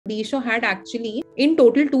The show had actually in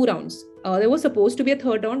total 2 rounds. There was supposed to be a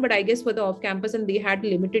third round, but I guess for the off-campus and they had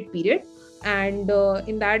limited period. And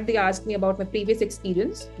in that they asked me about my previous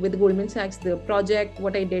experience with Goldman Sachs, the project,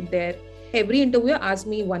 what I did there. Every interviewer asked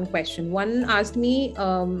me one question. One asked me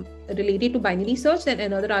related to binary search and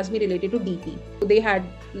another asked me related to DP.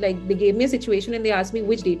 They gave me a situation and they asked me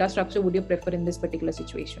which data structure would you prefer in this particular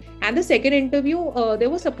situation. And the second interview, there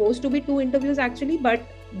was supposed to be 2 interviews actually, but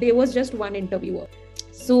there was just one interviewer.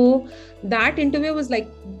 So that interview was like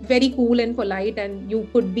very cool and polite, and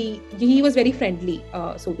he was very friendly,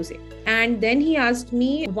 so to say. And then he asked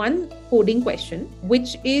me one coding question,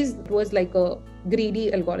 which was like a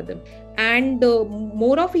greedy algorithm. And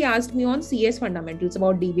he asked me on CS fundamentals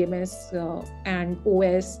about DBMS and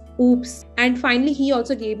OS, OOPS. And finally, he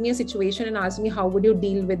also gave me a situation and asked me, how would you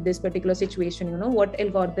deal with this particular situation? What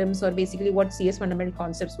algorithms or basically what CS fundamental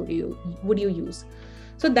concepts would you use?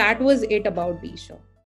 So that was it about the show.